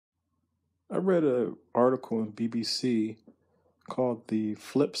I read an article in BBC called The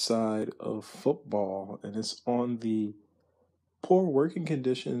Flip Side of Football, and it's on the poor working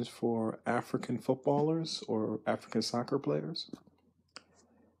conditions for African footballers or African soccer players.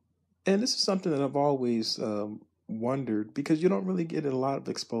 And this is something that I've always wondered because you don't really get a lot of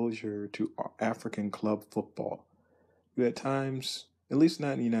exposure to African club football. You at times, at least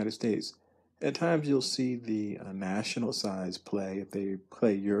not in the United States, at times you'll see the national sides play if they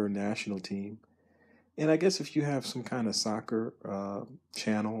play your national team. And I guess if you have some kind of soccer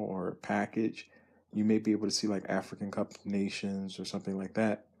channel or package, you may be able to see like African Cup of Nations or something like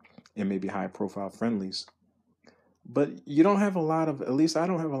that, and maybe high profile friendlies. But you don't have a lot of, at least I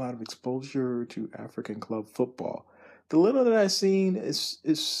don't have a lot of exposure to African club football. The little that I've seen is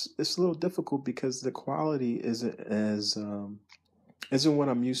it's a little difficult because the quality isn't what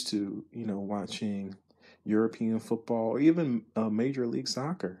I'm used to. Watching European football or even Major League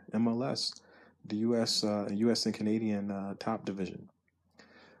Soccer (MLS), the U.S. and Canadian top division.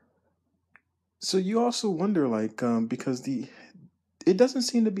 So you also wonder, like, because the it doesn't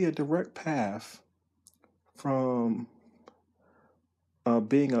seem to be a direct path from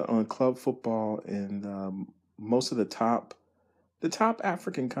being on club football in most of the top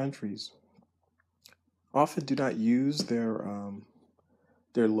African countries often do not use their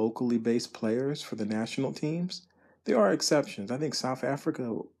locally based players for the national teams. There are exceptions. I think South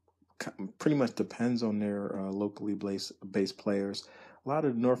Africa pretty much depends on their locally based players. A lot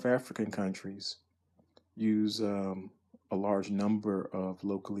of North African countries use a large number of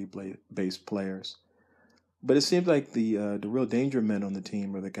locally based players. But it seems like the real danger men on the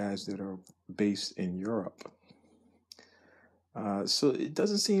team are the guys that are based in Europe. So it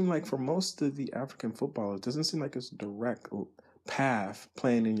doesn't seem like for most of the African football, it doesn't seem like it's a direct path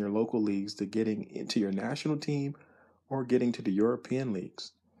playing in your local leagues to getting into your national team or getting to the European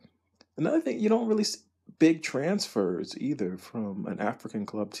leagues. Another thing, you don't really see big transfers either from an African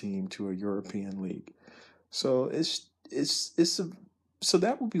club team to a European league. So so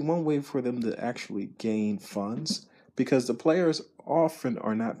that would be one way for them to actually gain funds because the players often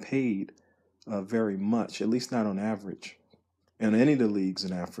are not paid very much, at least not on average, in any of the leagues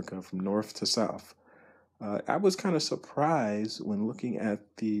in Africa from north to south. I was kind of surprised when looking at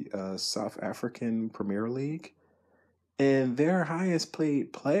the South African Premier League, and their highest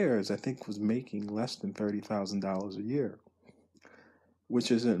paid players, I think, was making less than $30,000 a year, which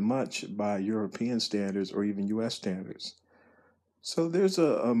isn't much by European standards or even U.S. standards. So there's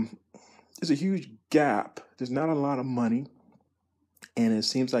a huge gap. There's not a lot of money, and it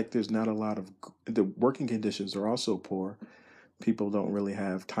seems like there's not a lot of the working conditions are also poor. People don't really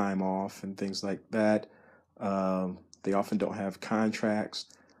have time off and things like that. They often don't have contracts.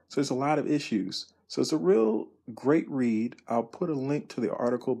 So there's a lot of issues. So it's a real great read. I'll put a link to the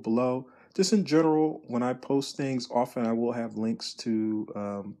article below. Just in general, when I post things, often I will have links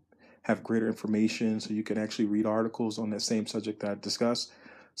to have greater information so you can actually read articles on that same subject that I discussed.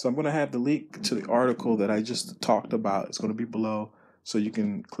 So I'm going to have the link to the article that I just talked about. It's going to be below, so you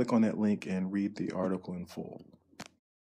can click on that link and read the article in full.